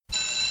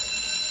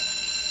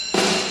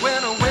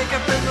When I wake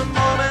up in the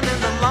morning and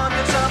the alarm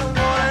gets out of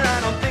warning,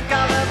 I don't think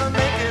I'll ever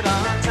make it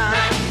on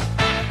time.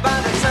 By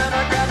the time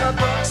I grab my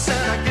books and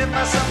I give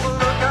myself a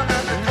look, I'm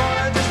at the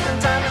corner just in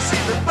time to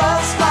see the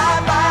bus fly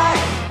by.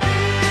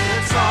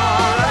 It's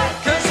alright,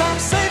 'cause I'm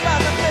safe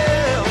out the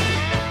hill.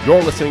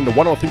 You're listening to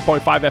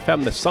 103.5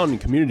 FM, the Sun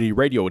Community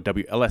Radio,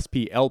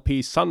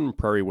 WLSP-LP, Sun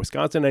Prairie,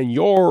 Wisconsin, and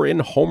you're in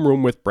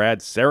Homeroom with Brad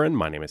Sarin.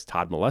 My name is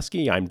Todd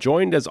Molesky. I'm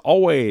joined, as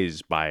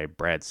always, by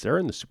Brad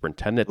Sarin, the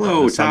superintendent of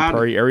Hello, the Sun Todd.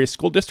 Prairie Area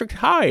School District.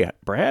 Hi,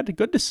 Brad.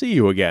 Good to see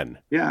you again.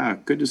 Yeah,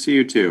 good to see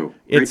you too.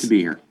 Great to be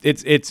here.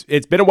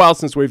 It's been a while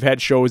since we've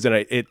had shows,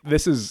 and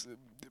this is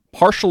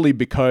partially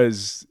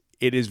because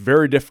it is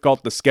very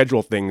difficult to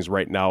schedule things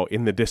right now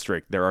in the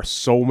district. There are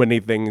so many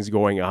things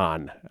going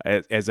on,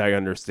 as I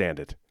understand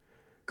it.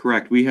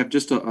 Correct. We have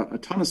just a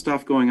ton of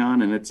stuff going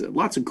on, and it's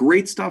lots of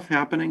great stuff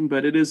happening,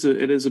 but it is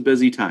a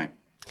busy time.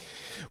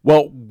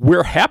 Well,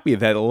 we're happy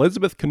that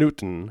Elizabeth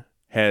Knutson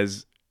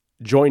has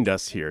joined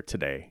us here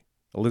today.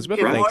 Elizabeth,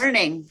 Good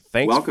morning.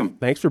 Welcome.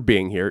 Thanks for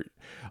being here.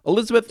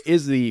 Elizabeth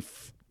is the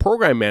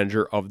program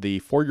manager of the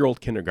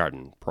 4-year-old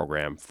kindergarten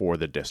program for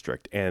the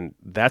district, and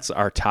that's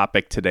our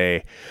topic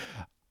today.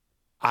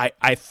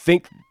 I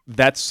think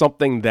that's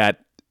something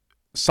that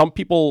some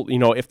people,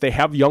 if they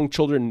have young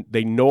children,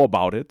 they know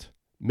about it.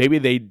 Maybe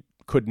they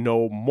could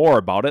know more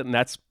about it, and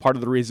that's part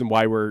of the reason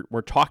why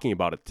we're talking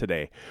about it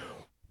today.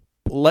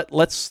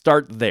 Let's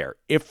start there.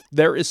 If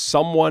there is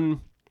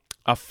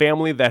a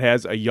family that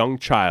has a young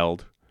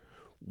child,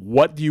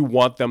 what do you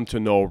want them to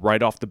know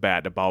right off the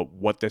bat about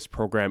what this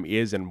program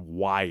is and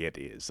why it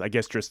is? I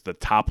guess just the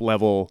top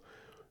level,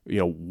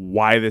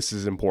 why this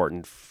is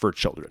important for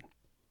children.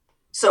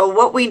 So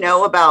what we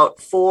know about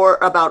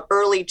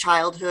early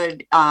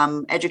childhood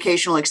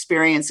educational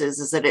experiences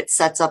is that it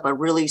sets up a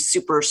really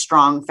super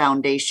strong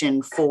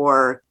foundation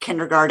for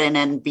kindergarten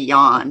and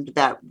beyond,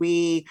 that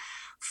we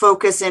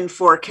focus in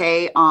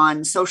 4K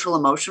on social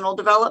emotional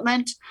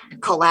development,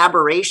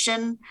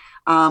 collaboration,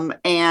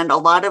 and a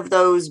lot of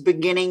those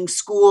beginning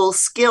school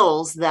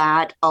skills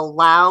that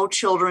allow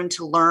children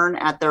to learn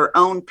at their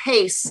own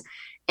pace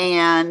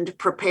and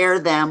prepare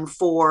them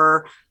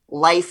for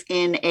life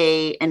in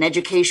an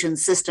education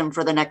system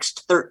for the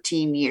next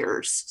 13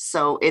 years.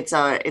 So it's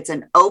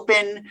an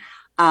open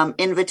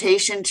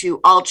invitation to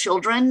all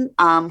children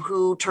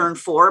who turn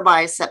 4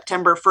 by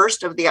September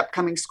 1st of the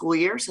upcoming school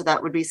year. So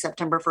that would be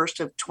September 1st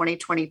of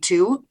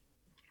 2022.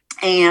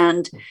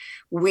 And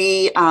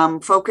we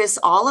focus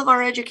all of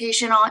our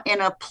education in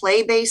a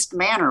play-based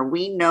manner.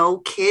 We know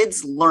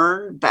kids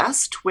learn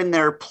best when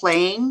they're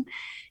playing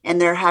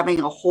and they're having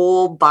a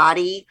whole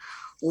body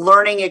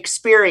learning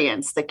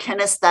experience, the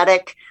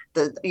kinesthetic,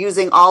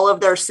 using all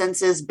of their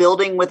senses,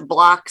 building with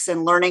blocks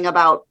and learning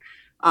about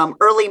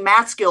early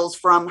math skills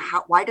from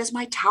why does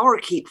my tower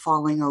keep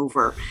falling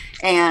over,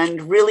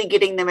 and really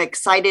getting them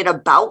excited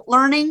about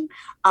learning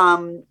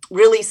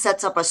really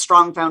sets up a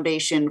strong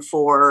foundation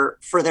for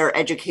their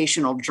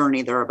educational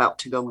journey they're about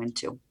to go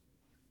into.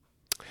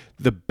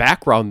 The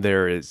background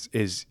there is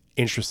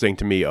interesting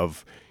to me.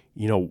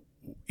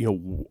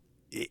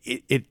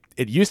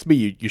 It used to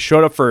be you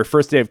showed up for your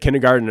first day of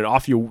kindergarten and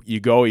off you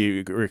go.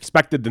 You were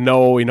expected to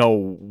know,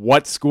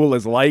 what school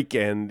is like,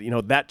 and,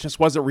 that just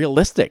wasn't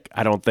realistic,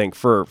 I don't think,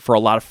 for a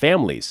lot of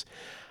families.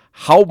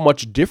 How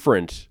much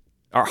difference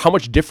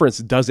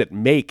does it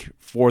make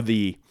for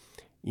the,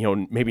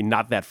 maybe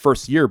not that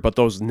first year, but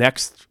those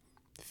next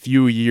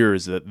few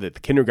years, the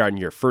kindergarten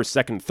year, first,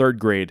 second, third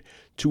grade,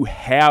 to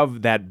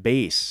have that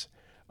base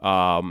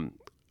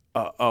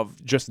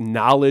of just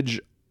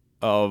knowledge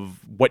of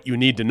what you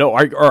need to know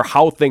or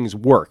how things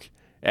work,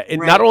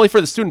 and not only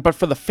for the student but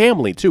for the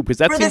family too, because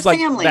that seems like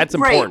that's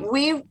important.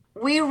 Right.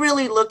 We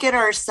really look at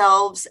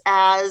ourselves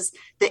as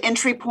the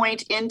entry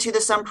point into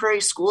the Sun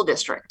Prairie School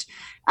District.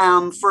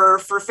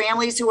 For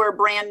families who are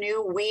brand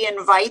new, we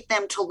invite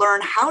them to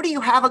learn, how do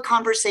you have a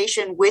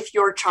conversation with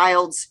your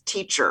child's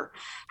teacher?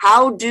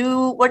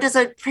 What does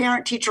a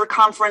parent-teacher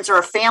conference or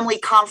a family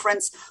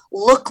conference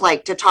look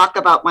like to talk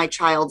about my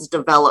child's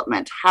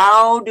development?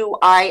 How do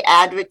I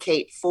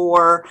advocate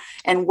for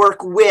and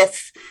work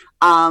with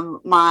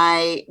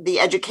the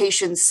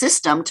education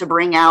system to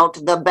bring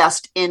out the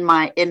best in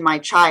my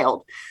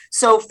child?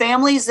 So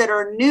families that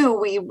are new,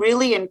 we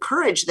really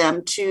encourage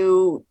them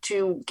to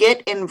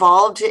get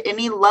involved at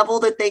any level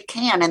that they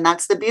can. And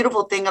that's the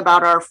beautiful thing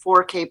about our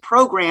 4K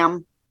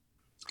program,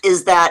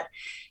 is that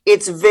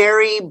it's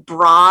very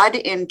broad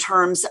in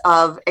terms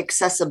of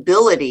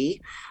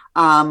accessibility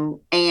and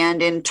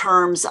in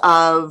terms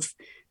of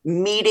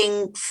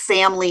meeting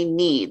family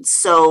needs.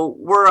 So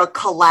we're a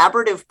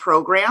collaborative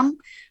program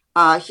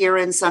here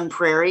in Sun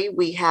Prairie.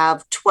 We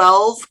have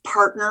 12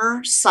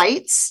 partner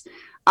sites.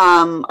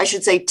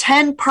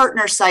 10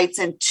 partner sites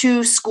and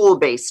 2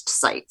 school-based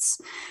sites.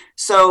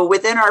 So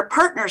within our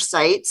partner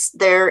sites,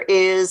 there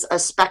is a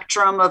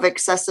spectrum of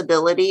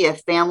accessibility.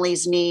 If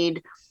families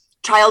need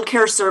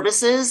childcare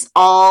services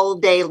all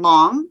day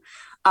long,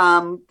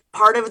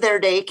 part of their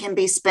day can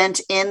be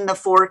spent in the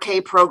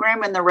 4K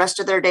program and the rest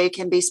of their day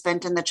can be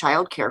spent in the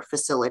childcare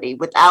facility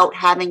without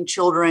having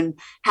children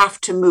have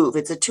to move.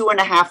 It's a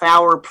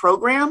 2.5-hour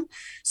program.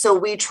 So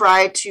we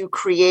try to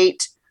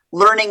create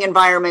learning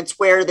environments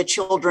where the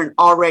children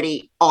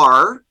already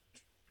are,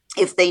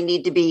 if they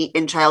need to be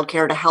in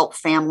childcare, to help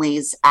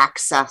families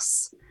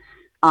access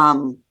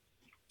the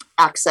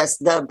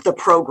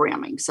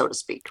programming, so to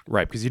speak.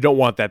 Right, because you don't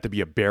want that to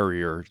be a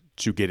barrier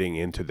to getting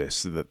into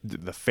this. The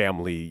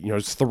family,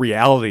 just the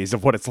realities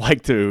of what it's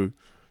like to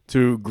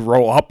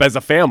grow up as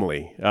a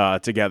family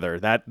together.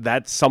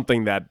 That's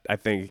something that I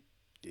think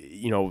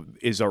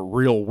is a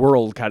real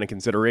world kind of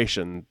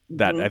consideration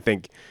that I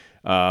think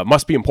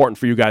must be important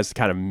for you guys to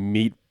kind of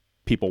meet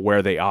people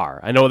where they are.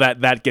 I know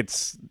that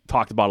gets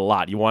talked about a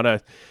lot. You want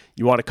to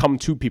come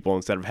to people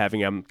instead of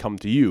having them come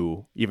to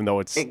you, even though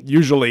it's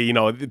usually,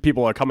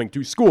 people are coming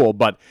to school,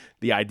 but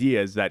the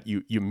idea is that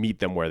you meet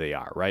them where they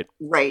are, right?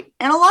 Right.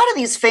 And a lot of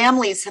these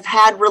families have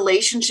had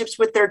relationships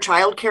with their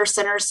child care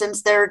center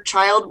since their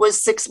child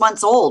was 6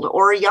 months old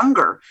or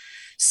younger.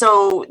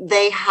 So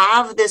they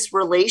have this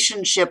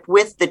relationship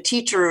with the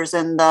teachers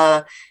and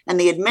the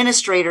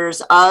administrators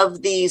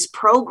of these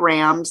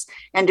programs,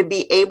 and to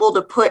be able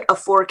to put a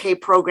 4K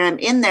program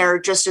in there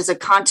just as a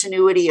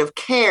continuity of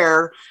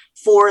care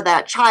for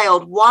that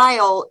child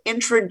while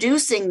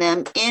introducing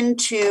them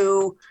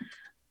into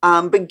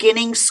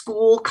beginning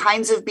school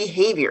kinds of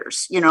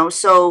behaviors,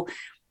 So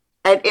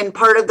in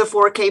part of the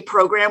 4K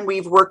program,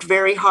 we've worked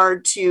very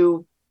hard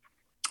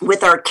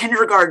with our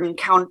kindergarten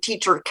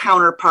teacher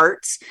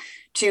counterparts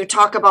to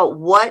talk about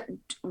what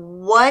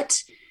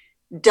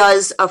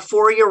does a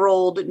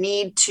 4-year-old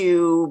need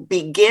to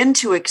begin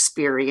to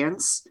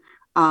experience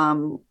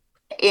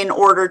in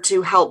order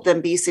to help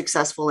them be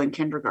successful in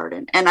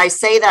kindergarten. And I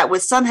say that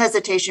with some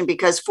hesitation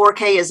because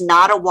 4K is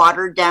not a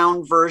watered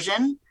down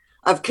version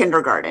of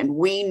kindergarten.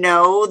 We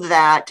know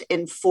that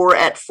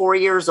at 4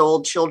 years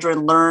old,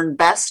 children learn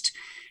best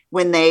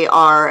when they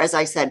are, as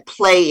I said,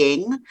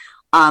 playing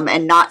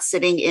and not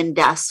sitting in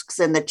desks.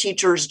 And the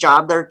teacher's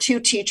job, there are 2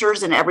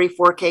 teachers in every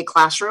 4K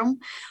classroom.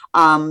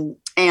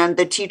 And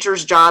the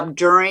teacher's job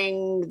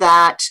during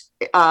that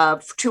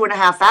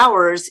 2.5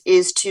 hours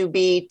is to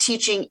be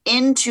teaching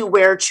into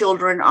where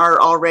children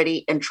are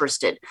already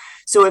interested.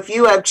 So if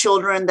you have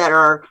children that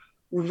are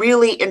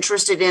really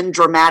interested in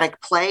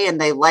dramatic play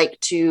and they like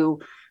to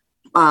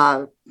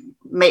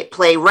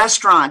play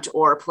restaurant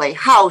or play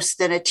house,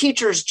 then a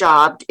teacher's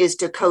job is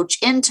to coach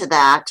into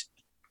that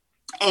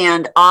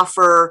and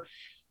offer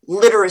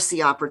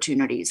literacy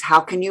opportunities. How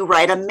can you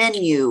write a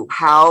menu?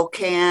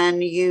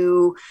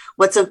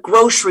 What's a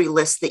grocery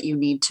list that you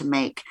need to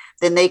make?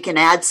 Then they can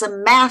add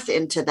some math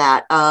into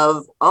that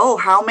of,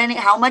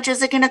 how much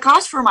is it going to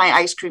cost for my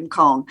ice cream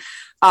cone?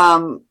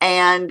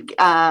 And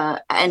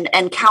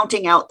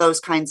counting out those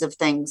kinds of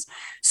things.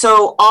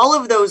 So all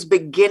of those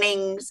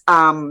beginnings,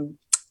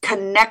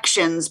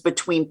 connections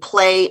between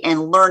play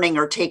and learning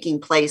are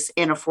taking place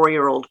in a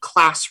 4-year-old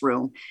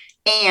classroom,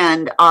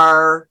 and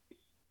our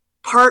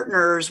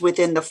partners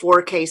within the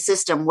 4K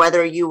system,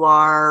 whether you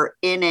are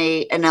in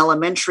an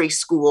elementary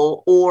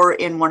school or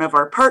in one of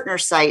our partner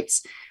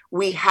sites,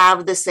 we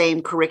have the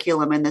same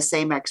curriculum and the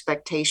same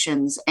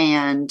expectations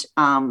and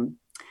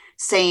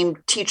same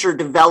teacher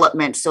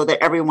development so that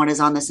everyone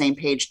is on the same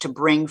page to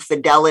bring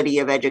fidelity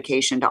of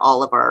education to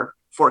all of our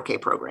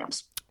 4K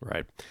programs.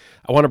 Right.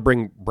 I want to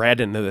bring Brad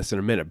into this in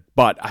a minute,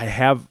 but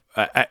I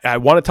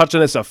want to touch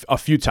on this a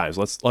few times.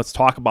 Let's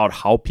talk about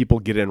how people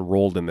get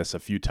enrolled in this a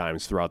few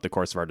times throughout the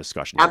course of our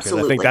discussion.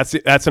 Absolutely. Because I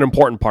think that's an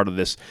important part of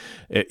this.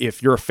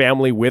 If you're a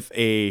family with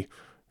a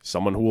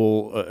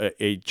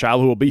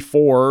child who will be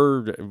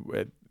 4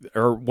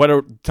 or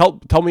whatever,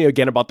 tell me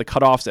again about the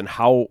cutoffs and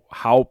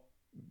how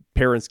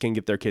parents can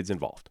get their kids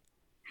involved.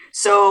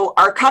 So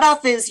our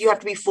cutoff is you have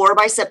to be 4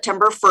 by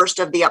September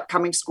 1st of the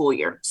upcoming school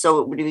year. So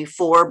it would be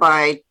 4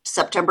 by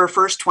September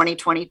 1st,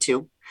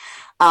 2022.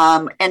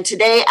 And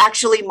today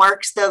actually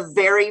marks the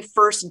very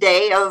first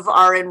day of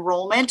our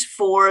enrollment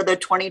for the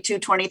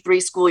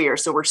 22-23 school year.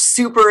 So we're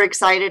super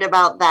excited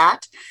about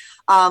that.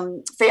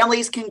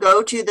 Families can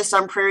go to the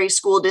Sun Prairie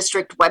School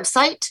District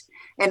website,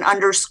 and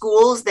under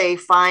schools, they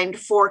find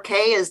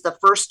 4K as the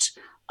first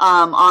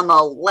on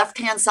the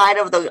left-hand side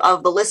of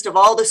the list of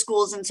all the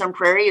schools in Sun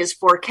Prairie is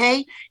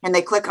 4K, and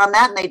they click on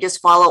that and they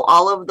just follow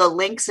all of the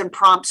links and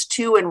prompts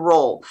to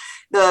enroll.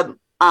 The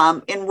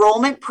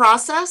enrollment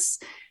process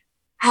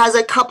has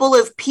a couple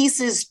of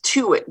pieces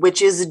to it,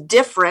 which is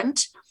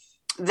different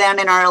than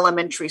in our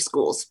elementary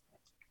schools.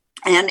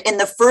 And in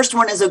the first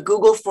one is a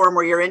Google form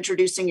where you're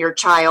introducing your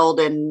child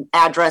and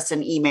address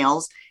and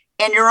emails.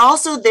 And you're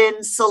also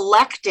then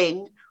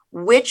selecting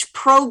which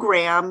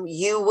program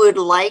you would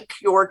like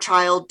your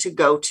child to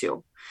go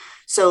to.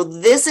 So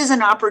this is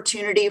an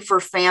opportunity for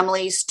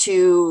families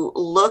to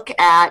look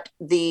at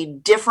the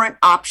different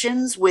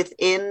options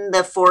within the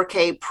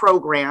 4K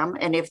program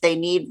and if they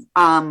need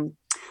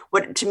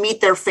to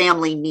meet their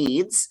family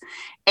needs,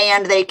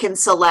 and they can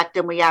select,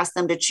 and we ask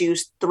them to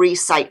choose 3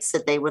 sites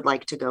that they would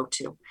like to go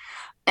to.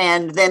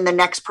 And then the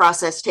next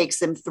process takes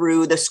them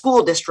through the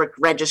school district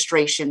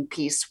registration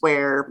piece,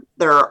 where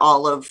there are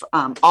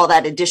all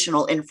that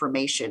additional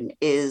information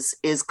is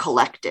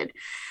collected.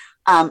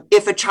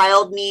 If a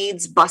child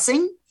needs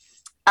busing,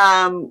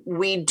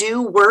 we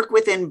do work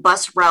within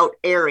bus route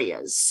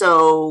areas.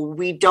 So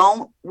we've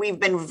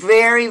been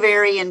very,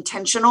 very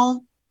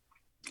intentional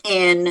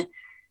in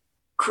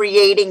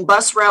creating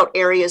bus route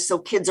areas so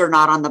kids are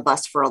not on the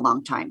bus for a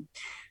long time.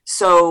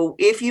 So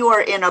if you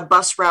are in a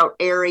bus route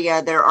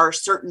area, there are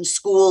certain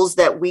schools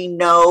that we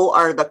know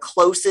are the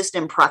closest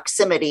in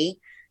proximity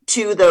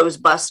to those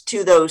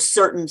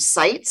certain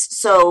sites.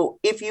 So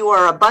if you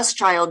are a bus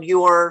child,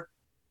 you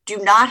do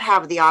not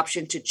have the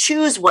option to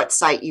choose what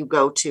site you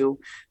go to,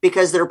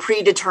 because they're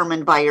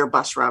predetermined by your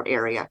bus route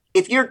area.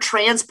 If you're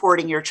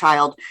transporting your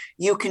child,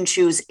 you can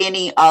choose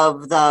any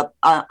of the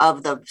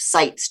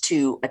sites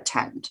to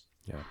attend.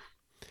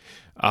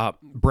 Yeah.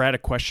 Brad, a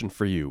question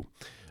for you.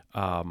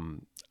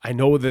 I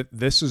know that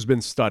this has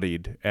been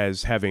studied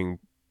as having,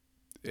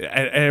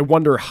 and I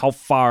wonder how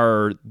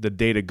far the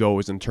data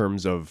goes in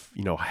terms of,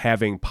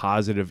 having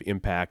positive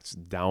impacts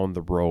down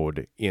the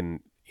road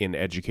in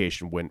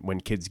education when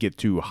kids get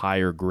to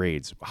higher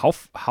grades.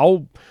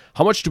 How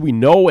much do we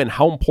know, and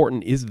how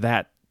important is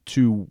that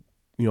to,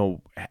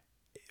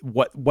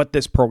 what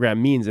this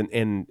program means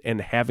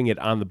and having it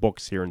on the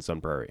books here in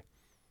Sun Prairie?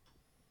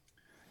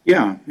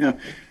 Yeah.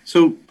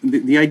 So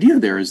the idea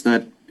there is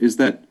that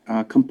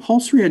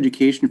compulsory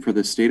education for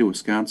the state of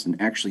Wisconsin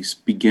actually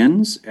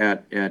begins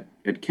at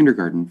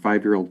kindergarten,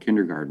 5-year-old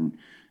kindergarten.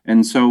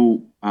 And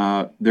so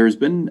there's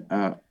been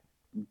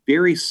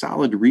very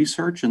solid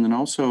research, and then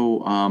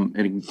also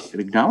an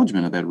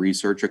acknowledgement of that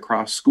research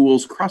across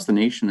schools, across the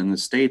nation and the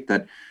state,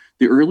 that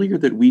the earlier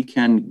that we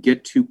can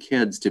get to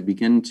kids to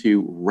begin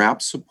to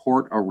wrap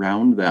support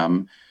around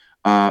them,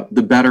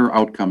 the better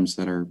outcomes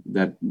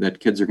that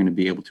kids are going to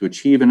be able to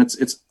achieve. And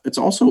it's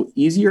also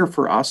easier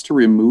for us to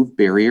remove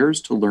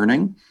barriers to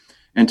learning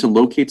and to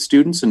locate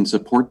students and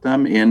support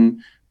them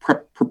in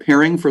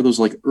preparing for those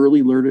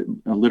early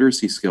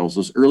literacy skills,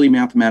 those early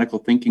mathematical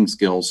thinking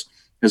skills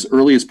as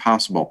early as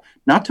possible.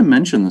 Not to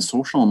mention the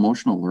social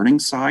emotional learning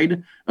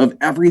side of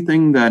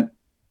everything that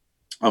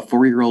a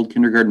 4-year-old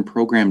kindergarten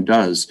program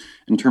does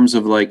in terms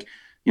of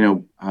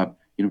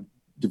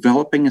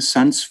developing a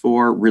sense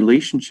for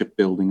relationship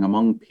building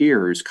among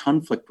peers,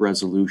 conflict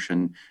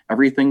resolution,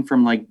 everything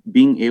from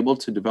being able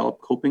to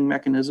develop coping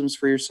mechanisms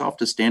for yourself,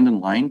 to stand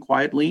in line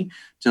quietly,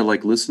 to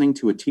listening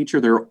to a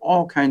teacher. There are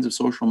all kinds of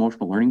social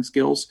emotional learning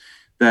skills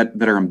that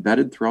are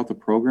embedded throughout the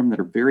program that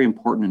are very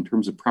important in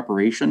terms of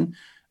preparation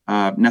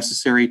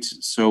necessary.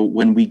 So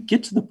when we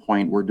get to the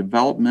point where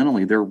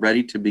developmentally they're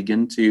ready to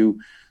begin to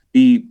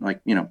be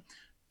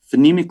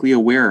phonemically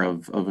aware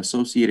of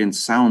associating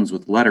sounds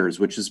with letters,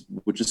 which is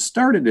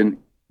started in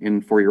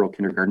 4-year-old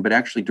kindergarten, but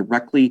actually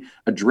directly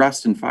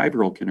addressed in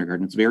 5-year-old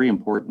kindergarten. It's very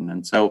important.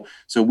 And so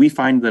we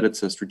find that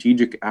it's a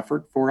strategic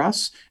effort for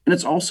us, and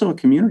it's also a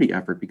community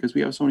effort, because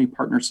we have so many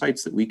partner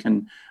sites that we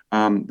can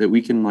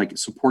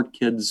support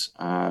kids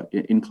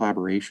in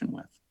collaboration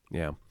with.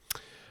 Yeah.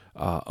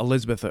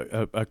 Elizabeth,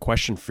 a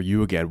question for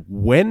you again.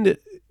 When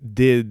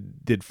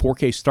did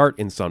 4K start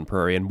in Sun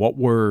Prairie, and what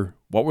were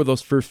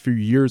those first few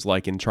years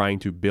like in trying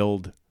to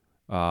build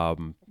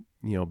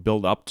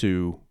up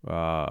to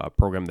a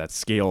program that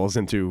scales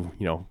into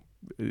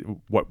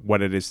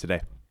what it is today?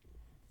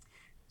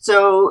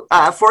 So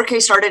 4K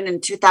started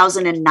in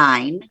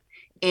 2009,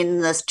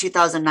 in this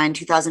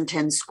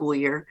 2009-2010 school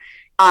year,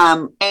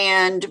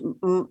 and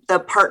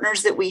the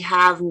partners that we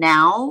have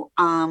now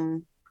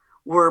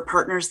were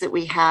partners that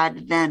we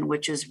had then,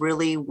 which is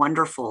really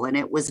wonderful. And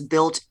it was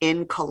built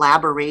in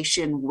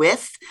collaboration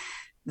with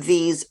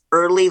these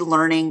early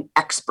learning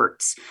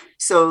experts.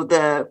 So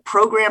the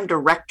program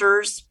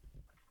directors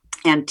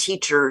and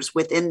teachers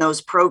within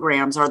those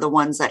programs are the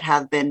ones that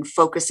have been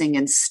focusing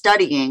and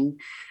studying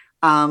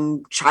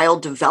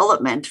child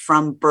development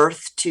from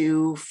birth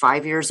to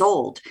 5 years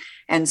old.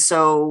 And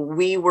so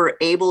we were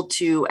able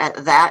to,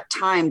 at that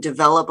time,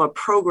 develop a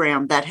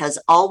program that has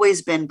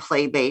always been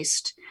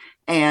play-based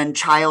and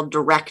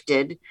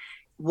child-directed,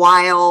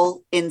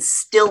 while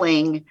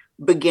instilling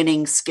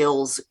beginning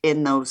skills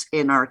in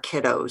our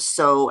kiddos.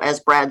 So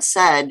as Brad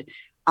said,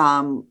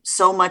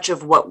 so much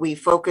of what we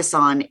focus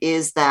on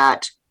is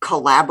that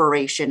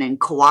collaboration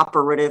and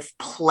cooperative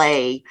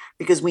play,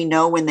 because we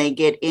know when they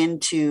get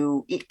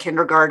into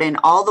kindergarten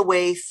all the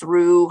way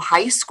through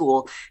high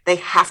school, they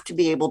have to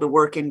be able to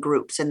work in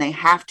groups, and they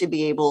have to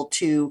be able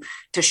to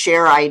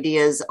share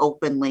ideas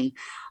openly.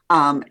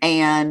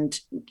 And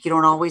you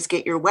don't always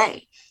get your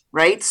way,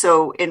 right?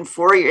 So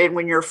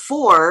when you're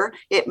 4,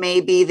 it may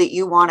be that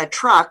you want a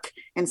truck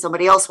and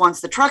somebody else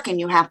wants the truck,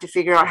 and you have to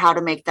figure out how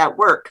to make that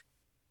work.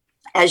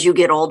 As you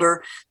get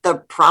older, the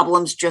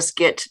problems just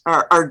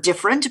are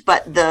different,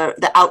 but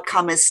the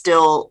outcome is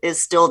still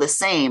the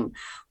same.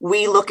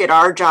 We look at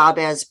our job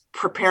as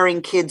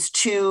preparing kids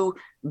to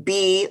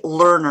be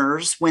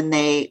learners when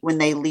they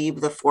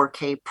leave the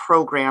 4K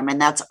program,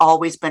 and that's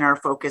always been our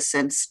focus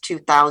since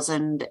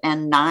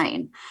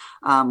 2009.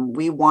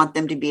 We want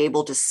them to be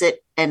able to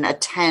sit and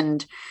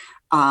attend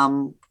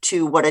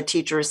to what a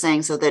teacher is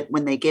saying, so that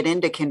when they get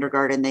into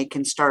kindergarten, they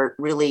can start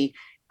really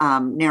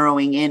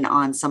narrowing in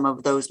on some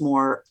of those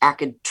more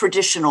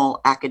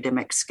traditional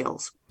academic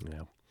skills.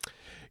 Yeah.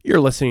 You're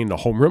listening to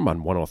Homeroom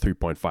on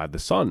 103.5 The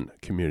Sun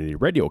Community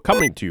Radio,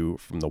 coming to you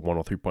from the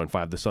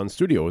 103.5 The Sun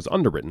studios,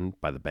 underwritten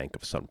by the Bank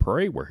of Sun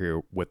Prairie. We're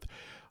here with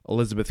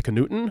Elizabeth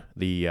Knutson,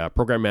 the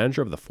program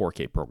manager of the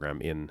 4K program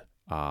in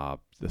the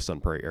Sun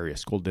Prairie Area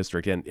School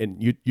District.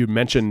 And you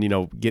mentioned,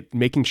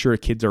 making sure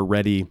kids are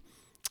ready,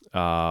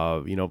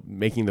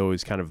 making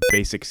those kind of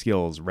basic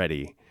skills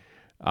ready.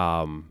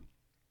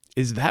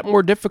 Is that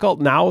more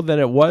difficult now than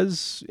it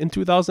was in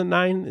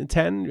 2009 and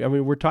 10? I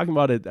mean, we're talking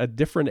about a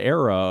different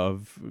era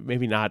of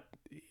maybe not.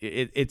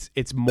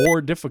 It's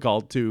more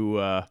difficult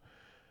to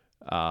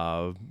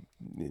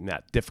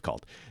not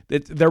difficult.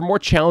 There are more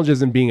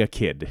challenges in being a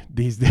kid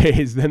these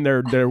days than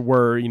there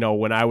were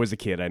when I was a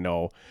kid. I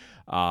know,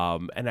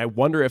 and I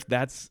wonder if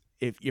that's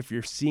if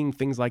you're seeing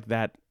things like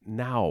that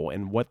now,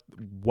 and what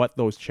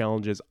those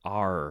challenges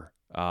are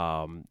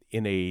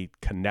in a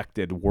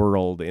connected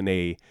world, in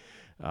a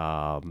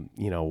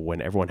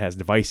when everyone has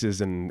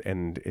devices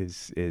and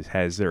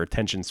has their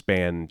attention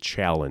span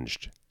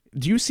challenged.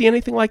 Do you see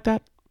anything like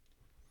that?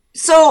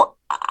 So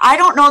I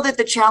don't know that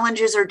the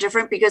challenges are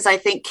different, because I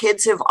think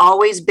kids have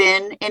always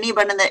been,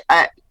 anyone in the,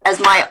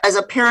 as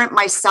a parent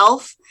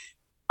myself,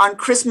 on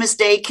Christmas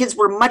Day, kids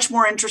were much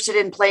more interested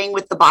in playing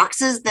with the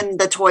boxes than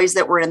the toys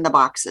that were in the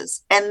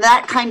boxes. And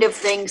that kind of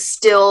thing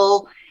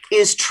still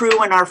is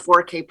true in our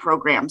 4K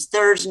programs.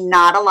 There's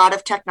not a lot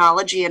of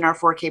technology in our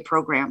 4K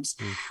programs.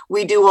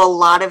 We do a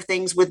lot of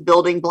things with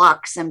building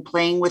blocks and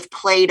playing with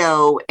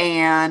Play-Doh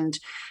and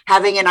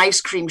having an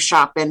ice cream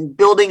shop and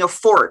building a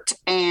fort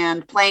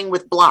and playing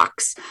with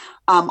blocks.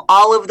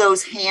 All of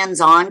those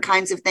hands-on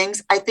kinds of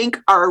things, I think,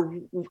 are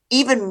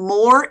even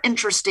more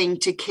interesting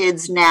to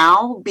kids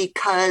now,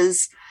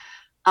 because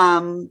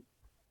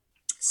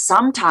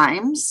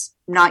sometimes,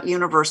 not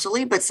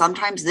universally, but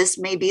sometimes this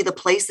may be the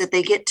place that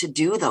they get to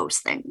do those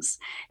things,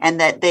 and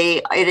that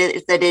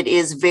it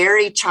is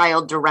very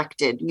child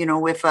directed.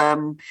 If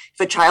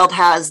a child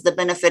has the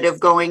benefit of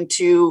going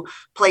to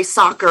play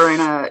soccer in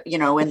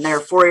their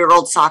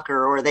 4-year-old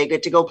soccer, or they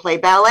get to go play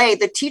ballet,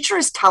 the teacher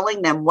is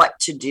telling them what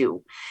to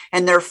do,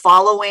 and they're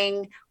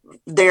following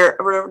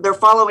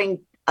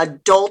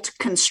adult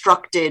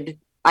constructed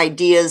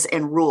ideas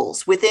and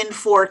rules within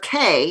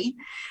 4K.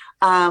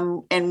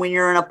 And when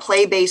you're in a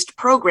play-based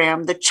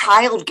program, the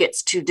child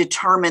gets to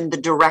determine the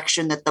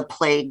direction that the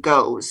play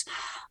goes.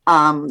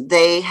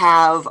 They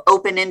have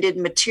open-ended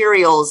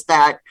materials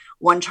that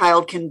one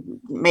child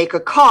can make a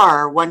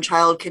car, one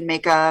child can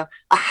make a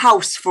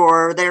house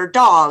for their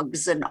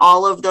dogs, and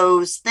all of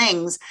those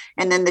things.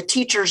 And then the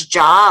teacher's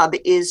job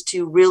is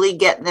to really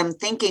get them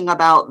thinking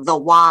about the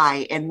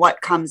why and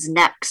what comes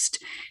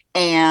next,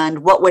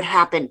 and what would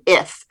happen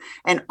if,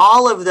 and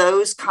all of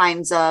those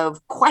kinds of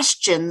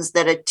questions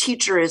that a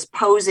teacher is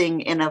posing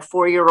in a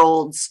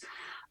 4-year-old's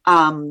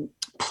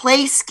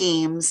play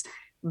schemes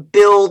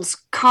builds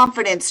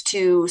confidence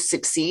to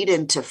succeed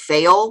and to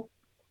fail.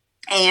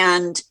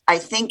 And I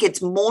think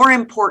it's more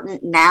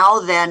important now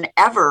than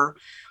ever,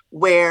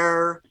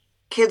 where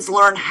kids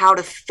learn how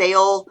to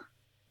fail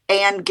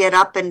and get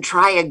up and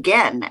try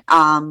again.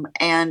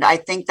 And I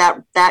think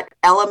that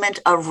element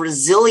of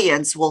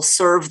resilience will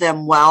serve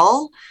them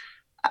well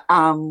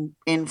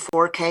in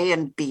 4K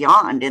and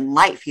beyond in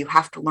life. You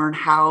have to learn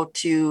how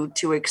to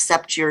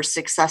accept your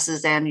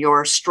successes and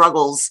your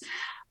struggles,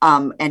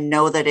 and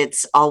know that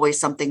it's always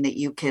something that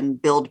you can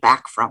build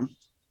back from.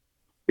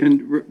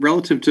 And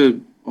relative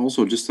to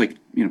also just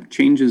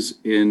changes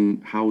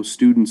in how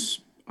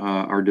students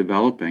are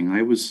developing.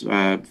 I was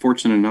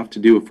fortunate enough to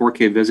do a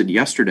 4K visit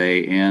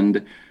yesterday,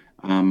 and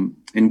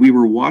we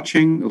were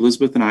watching,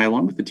 Elizabeth and I,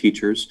 along with the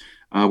teachers,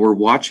 were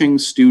watching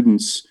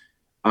students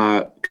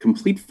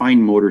complete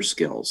fine motor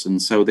skills.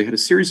 And so they had a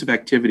series of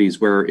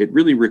activities where it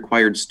really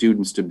required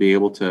students to be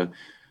able to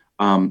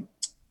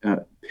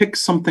pick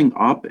something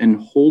up and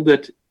hold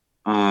it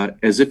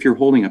as if you're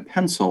holding a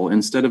pencil,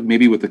 instead of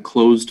maybe with a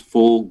closed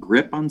full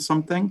grip on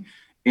something,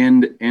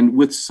 and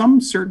with some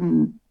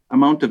certain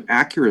amount of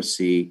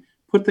accuracy,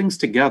 put things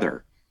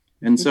together.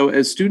 And so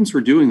as students were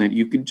doing that,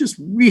 you could just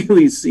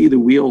really see the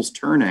wheels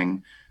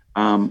turning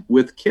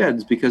with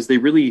kids, because they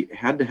really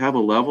had to have a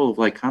level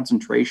of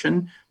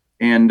concentration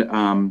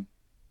and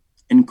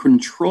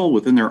control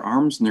within their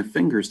arms and their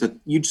fingers that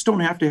you just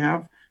don't have to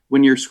have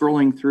when you're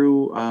scrolling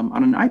through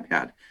on an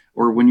iPad,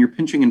 or when you're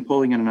pinching and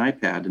pulling on an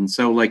iPad. And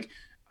so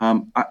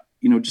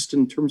just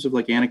in terms of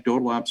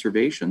anecdotal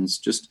observations,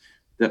 just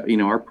that,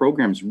 our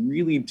programs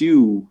really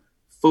do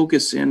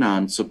focus in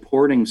on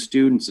supporting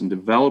students and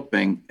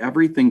developing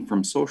everything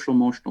from social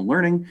emotional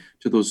learning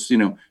to those,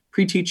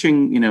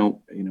 pre-teaching,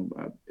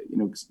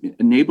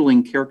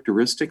 enabling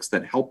characteristics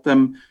that help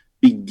them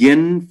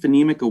begin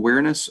phonemic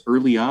awareness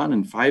early on,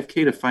 and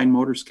 5K to fine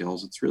motor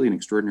skills. It's really an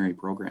extraordinary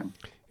program.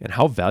 And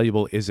how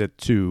valuable is it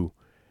to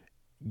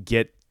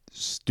get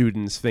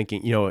students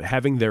thinking,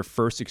 having their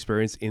first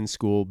experience in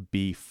school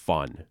be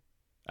fun?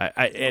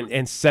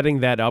 And setting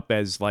that up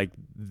as like,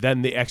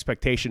 then the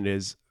expectation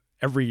is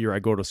every year I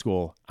go to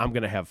school, I'm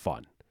going to have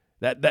fun.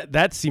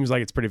 That seems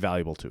like it's pretty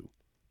valuable too.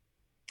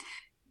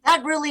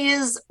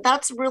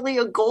 That's really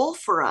a goal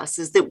for us,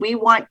 is that we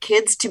want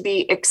kids to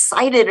be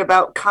excited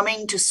about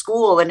coming to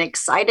school and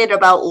excited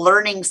about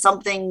learning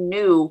something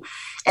new.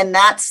 And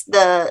that's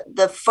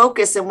the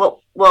focus. And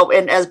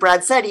and as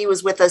Brad said, he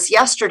was with us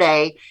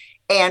yesterday,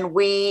 and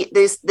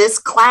this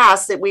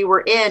class that we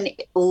were in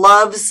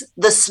loves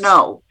the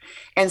snow.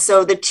 And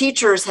so the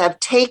teachers have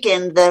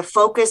taken the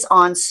focus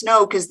on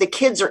snow because the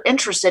kids are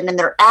interested, and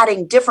they're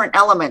adding different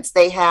elements.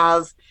 They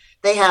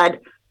had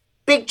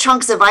big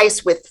chunks of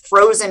ice with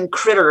frozen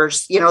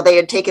critters. They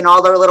had taken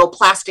all their little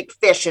plastic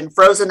fish and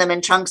frozen them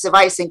in chunks of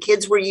ice, and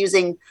kids were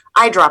using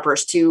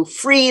eyedroppers to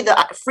free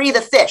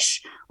the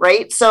fish,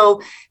 right?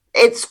 So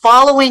it's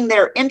following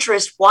their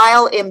interest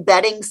while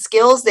embedding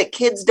skills that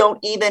kids don't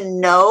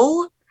even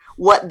know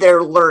what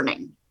they're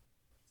learning,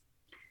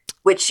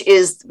 which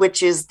is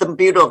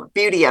the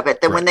beauty of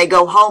it. That when they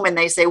go home and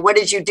they say, "What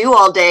did you do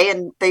all day?"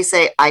 and they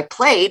say, "I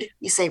played,"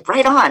 you say,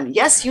 "Right on.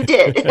 Yes, you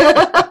did."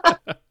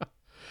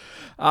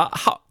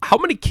 How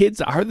many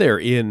kids are there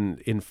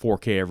in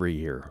 4K every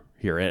year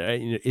here?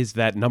 Is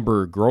that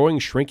number growing,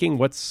 shrinking?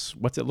 What's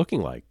it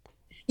looking like?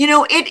 It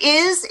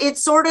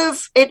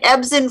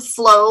ebbs and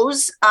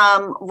flows.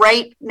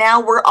 Right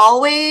now, we're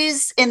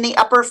always in the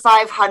upper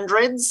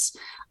 500s,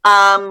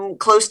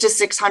 close to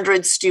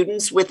 600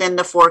 students within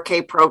the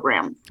 4K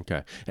program.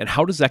 Okay. And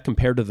how does that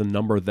compare to the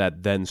number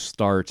that then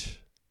start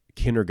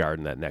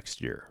kindergarten that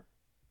next year?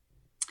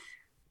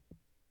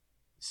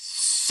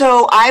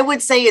 So I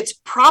would say it's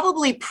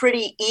probably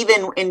pretty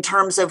even in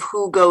terms of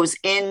who goes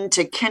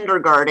into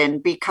kindergarten,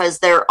 because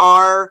there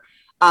are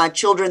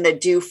children that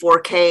do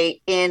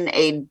 4K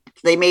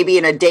they may be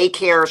in a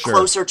daycare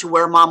closer to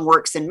where mom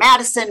works in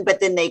Madison, but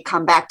then they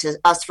come back to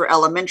us for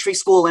elementary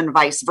school and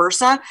vice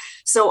versa.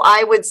 So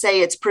I would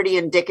say it's pretty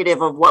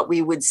indicative of what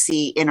we would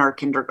see in our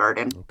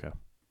kindergarten. Okay.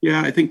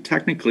 Yeah, I think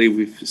technically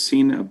we've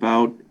seen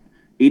about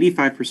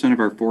 85% of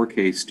our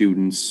 4K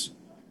students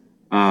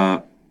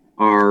are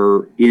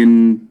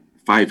in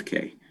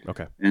 5K.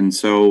 Okay. And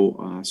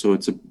so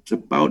it's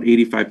about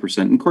 85%.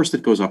 And of course,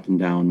 that goes up and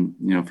down,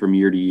 from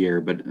year to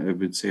year. But I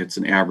would say it's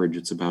an average.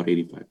 It's about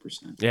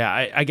 85%. Yeah,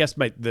 I guess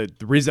the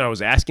reason I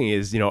was asking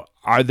is,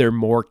 are there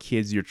more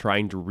kids you're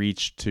trying to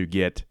reach to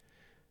get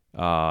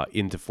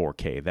into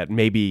 4K that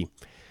maybe,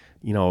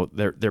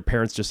 their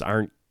parents just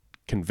aren't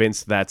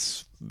convinced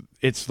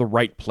it's the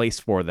right place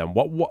for them?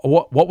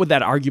 What would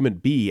that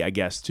argument be? I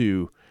guess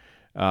to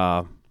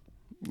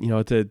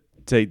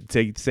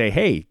say,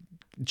 hey,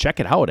 check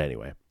it out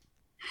anyway.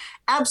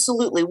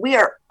 Absolutely. We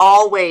are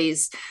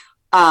always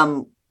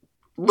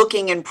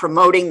looking and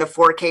promoting the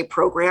 4K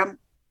program.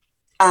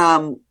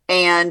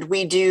 And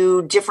we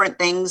do different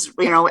things,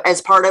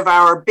 as part of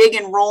our big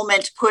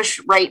enrollment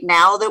push right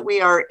now that we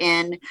are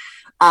in.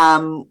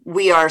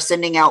 We are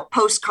sending out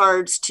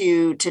postcards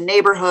to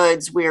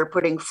neighborhoods. We are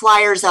putting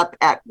flyers up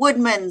at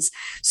Woodman's.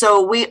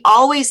 So we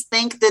always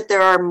think that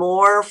there are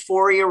more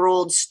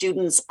 4-year-old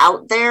students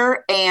out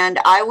there. And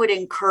I would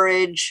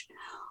encourage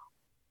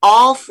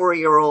all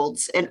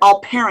 4-year-olds and all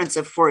parents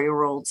of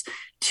 4-year-olds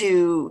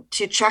to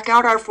check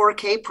out our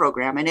 4K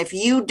program. And if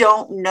you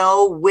don't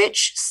know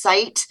which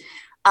site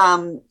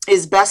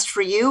is best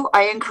for you,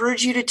 I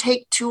encourage you to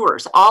take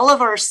tours. All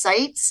of our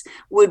sites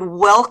would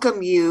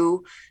welcome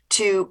you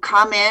to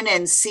come in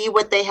and see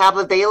what they have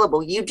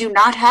available. You do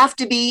not have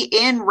to be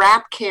in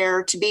wrap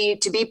care to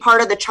be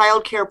part of the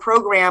child care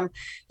program.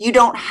 You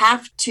don't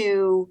have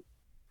to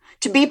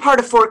be part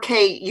of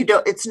 4K.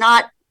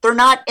 They're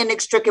not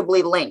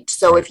inextricably linked.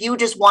 So if you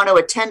just want to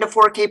attend a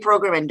 4K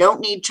program and don't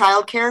need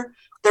childcare,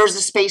 there's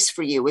a space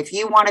for you. If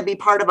you want to be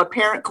part of a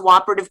parent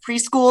cooperative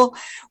preschool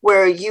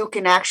where you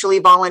can actually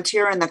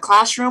volunteer in the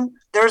classroom,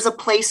 there's a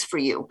place for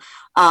you.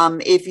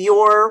 If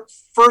your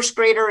first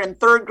grader and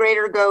third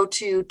grader go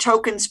to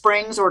Token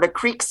Springs or to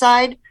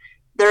Creekside,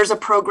 there's a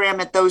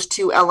program at those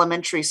 2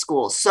 elementary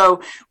schools.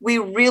 So we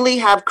really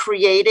have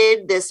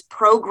created this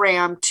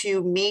program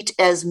to meet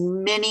as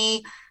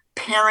many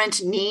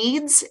parent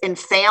needs and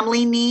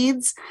family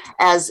needs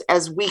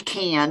as we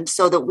can,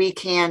 so that we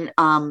can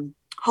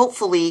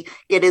hopefully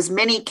get as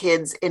many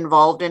kids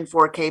involved in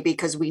 4K,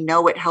 because we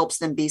know it helps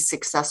them be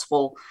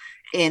successful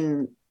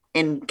in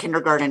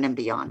kindergarten and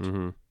beyond.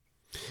 Mm-hmm.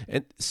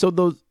 And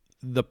so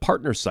the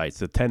partner sites,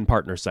 the 10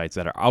 partner sites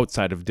that are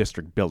outside of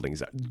district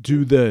buildings,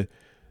 do the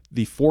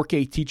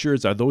 4K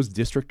teachers, are those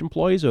district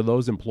employees, or are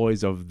those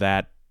employees of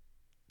that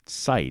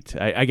site?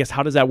 I guess,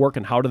 how does that work,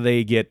 and how do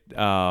they get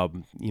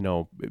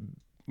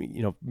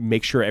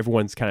make sure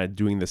everyone's kind of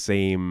doing the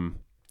same,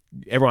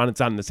 everyone's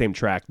on the same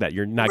track, that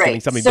you're not getting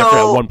something different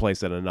at one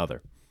place than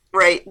another?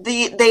 Right.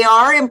 They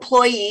are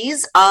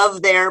employees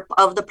of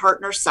the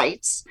partner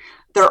sites.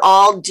 They're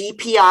all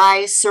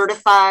DPI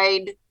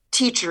certified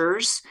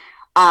teachers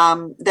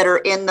that are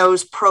in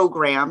those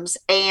programs,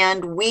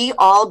 and we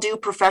all do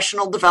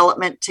professional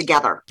development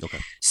together. Okay.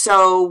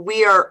 So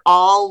we are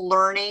all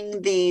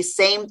learning the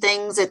same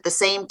things at the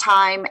same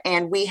time,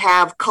 and we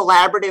have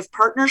collaborative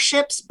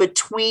partnerships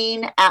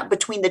between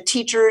the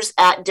teachers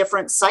at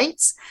different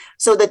sites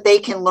so that they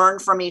can learn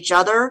from each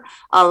other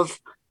of,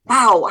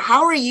 wow,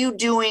 how are you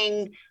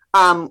doing?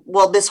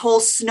 This whole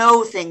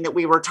snow thing that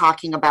we were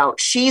talking about,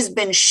 she's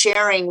been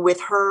sharing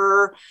with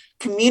her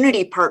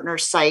community partner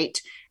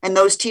site, and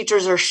those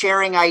teachers are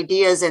sharing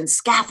ideas and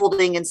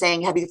scaffolding and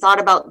saying, have you thought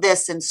about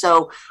this? And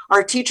so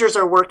our teachers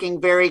are working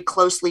very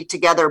closely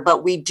together,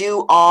 but we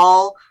do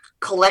all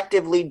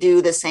collectively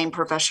do the same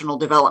professional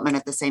development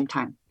at the same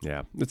time.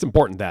 Yeah, it's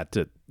important that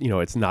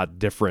it's not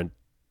different.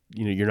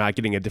 You're not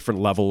getting a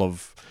different level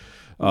of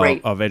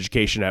Right. of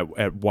education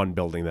at one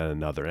building than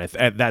another,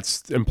 and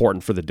that's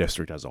important for the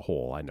district as a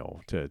whole. I know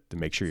to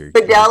make sure you're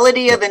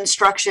Fidelity of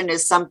instruction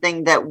is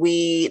something that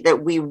we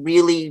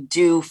really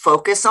do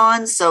focus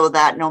on, so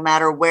that no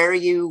matter where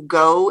you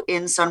go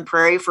in Sun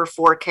Prairie for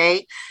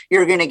 4K,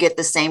 you're going to get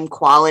the same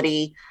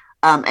quality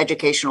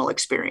educational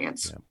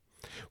experience. Yeah.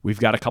 We've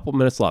got a couple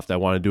minutes left. I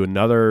want to do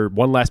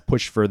one last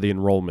push for the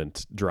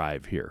enrollment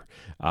drive here,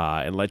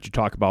 and let you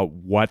talk about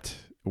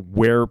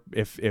where,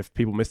 if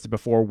people missed it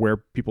before, where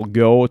people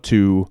go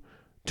to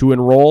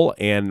enroll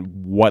and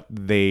what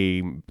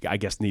they, I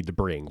guess, need to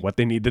bring, what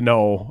they need to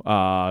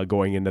know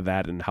going into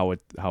that, and how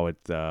it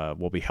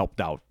will be helped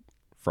out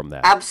from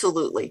that.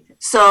 Absolutely.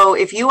 So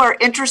if you are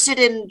interested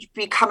in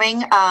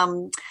becoming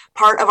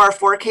part of our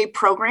 4K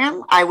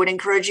program, I would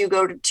encourage you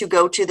to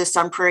go to the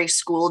Sun Prairie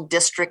School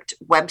District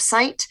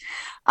website.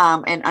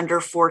 And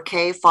under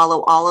 4K,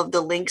 follow all of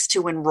the links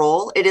to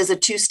enroll. It is a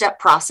 2-step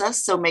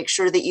process, so make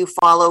sure that you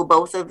follow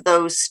both of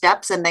those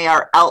steps, and they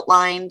are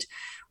outlined.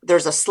 There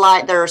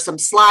are some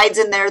slides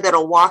in there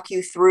that'll walk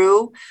you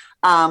through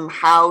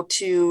how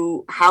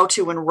to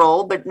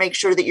enroll, but make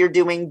sure that you're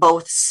doing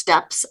both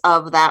steps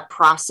of that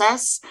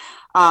process.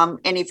 And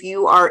if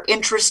you are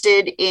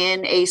interested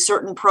in a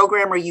certain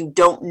program or you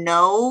don't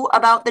know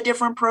about the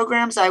different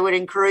programs, I would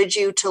encourage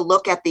you to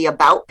look at the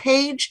About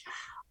page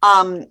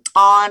on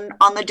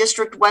the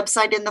district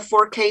website in the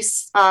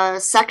 4K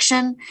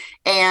section,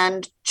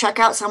 and check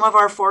out some of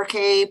our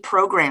 4K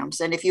programs.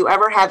 And if you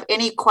ever have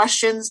any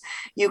questions,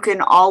 you can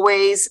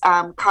always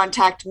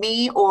contact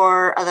me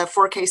or the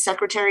 4K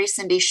secretary,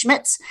 Cindy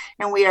Schmitz,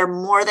 and we are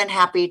more than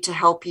happy to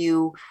help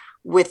you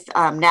with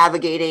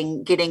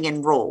navigating getting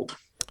enrolled.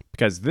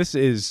 Because this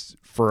is,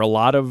 for a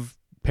lot of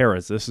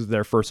parents, this is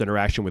their first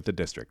interaction with the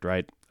district,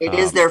 right? It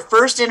is their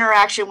first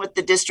interaction with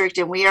the district,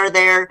 and we are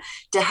there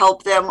to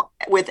help them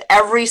with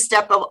every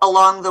step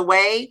along the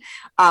way.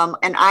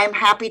 And I'm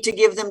happy to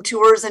give them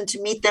tours and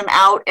to meet them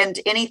out, and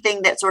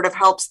anything that sort of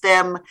helps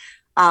them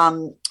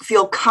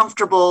feel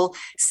comfortable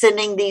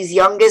sending these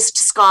youngest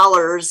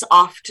scholars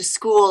off to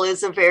school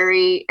is a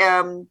very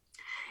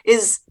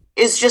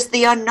is just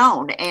the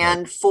unknown.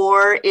 And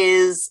 4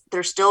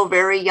 they're still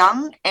very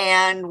young,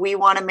 and we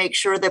want to make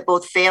sure that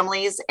both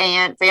families,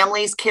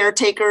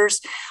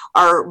 caretakers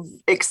are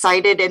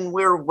excited, and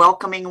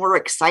we're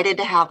excited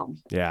to have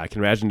them. Yeah, I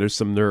can imagine there's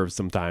some nerves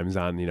sometimes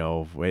on,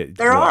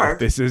 There are.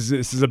 This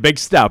is a big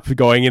step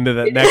going into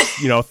the next,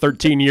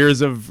 13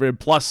 years of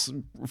plus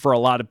for a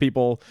lot of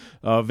people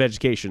of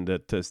education.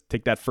 To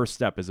take that first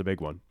step is a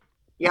big one.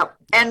 Yep.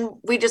 And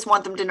we just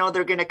want them to know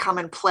they're going to come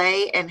and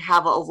play and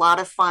have a lot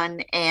of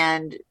fun,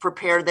 and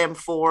prepare them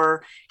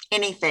for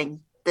anything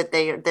that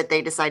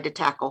they decide to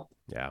tackle.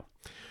 Yeah.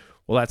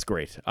 Well, that's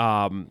great.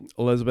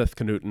 Elizabeth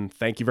Knudten,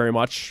 thank you very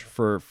much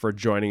for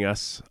joining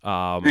us.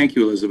 Thank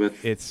you,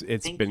 Elizabeth. It's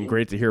been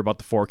great to hear about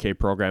the 4K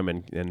program,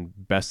 and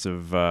best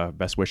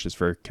wishes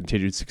for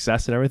continued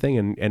success and everything,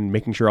 and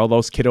making sure all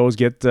those kiddos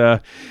get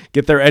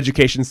their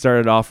education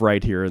started off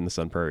right here in the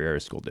Sun Prairie Area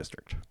School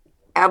District.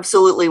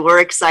 Absolutely. We're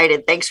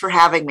excited. Thanks for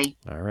having me.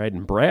 All right.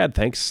 And Brad,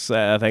 thanks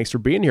for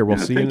being here. We'll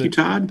see you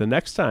Todd. the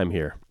next time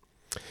here.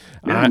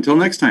 Yeah, until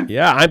next time.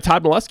 Yeah, I'm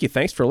Todd Molesky.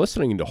 Thanks for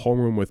listening to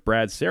Homeroom with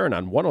Brad Sarin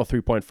on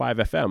 103.5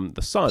 FM,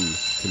 The Sun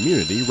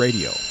Community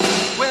Radio.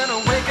 When I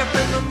wake up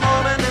in the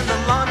morning and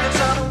the alarm gets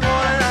out of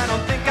warning, I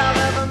don't think I'll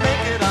ever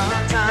make it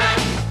on time.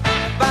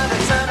 By the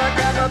time I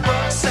grab my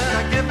books and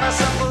I give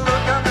myself a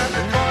look, I'm at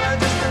the corner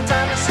just in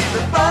time to see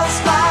the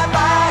bus fly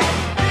by.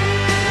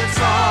 It's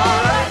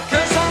alright,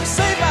 'cause I'm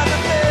safe by the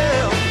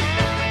bell.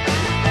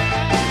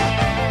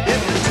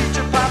 If the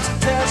teacher pops a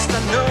test,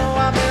 I know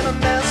I'm in a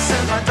mess,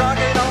 and my dog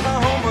ate all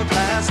my homework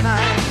last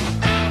night.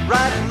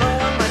 Riding low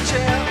in my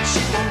chair,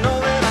 she won't know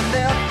that I'm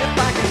there. If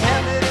I can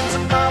hand it in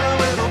tomorrow,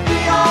 it'll be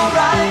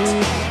alright.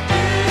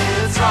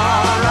 It's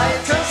alright,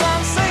 'cause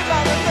I'm safe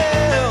by the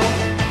bell.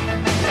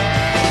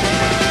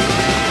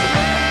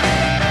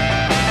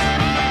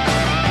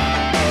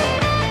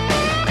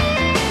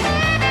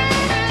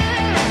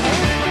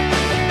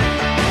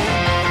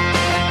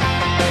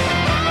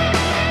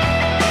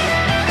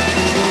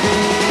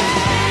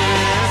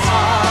 It's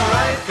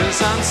alright,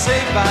 'cause I'm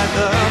saved by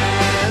the.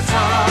 It's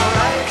alright.